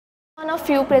One of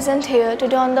you present here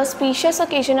today on the auspicious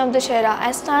occasion of Dusshera,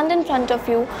 I stand in front of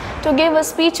you to give a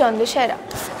speech on Dusshera.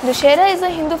 Dusshera is a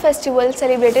Hindu festival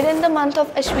celebrated in the month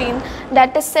of Ashwin,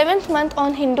 that is 7th month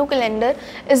on Hindu calendar,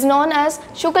 is known as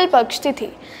Shukal Paksh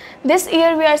Tithi. This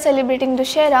year we are celebrating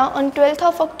Dusshera on 12th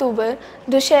of October.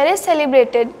 Dusshera is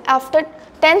celebrated after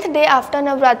 10th day after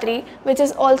Navratri, which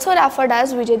is also referred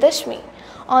as Vijayadashmi.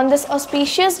 On this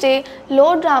auspicious day,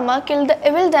 Lord Rama killed the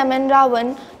evil demon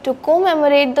Ravan. To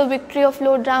commemorate the victory of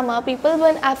Lord Rama, people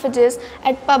burn effigies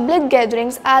at public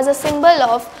gatherings as a symbol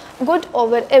of good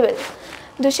over evil.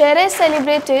 Dusshera is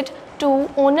celebrated to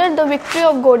honor the victory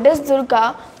of goddess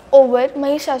Durga over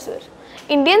Mahishasur.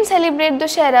 Indians celebrate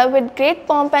Dusshera with great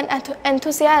pomp and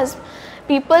enthusiasm.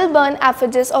 People burn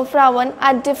effigies of Ravan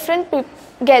at different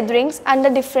gatherings and the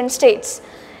different states.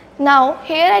 Now,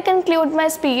 here I conclude my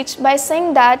speech by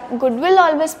saying that good will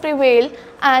always prevail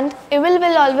and evil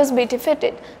will always be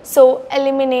defeated. So,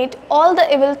 eliminate all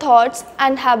the evil thoughts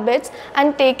and habits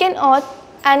and take an oath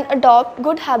and adopt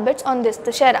good habits on this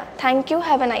Dusshera. Thank you.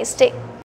 Have a nice day.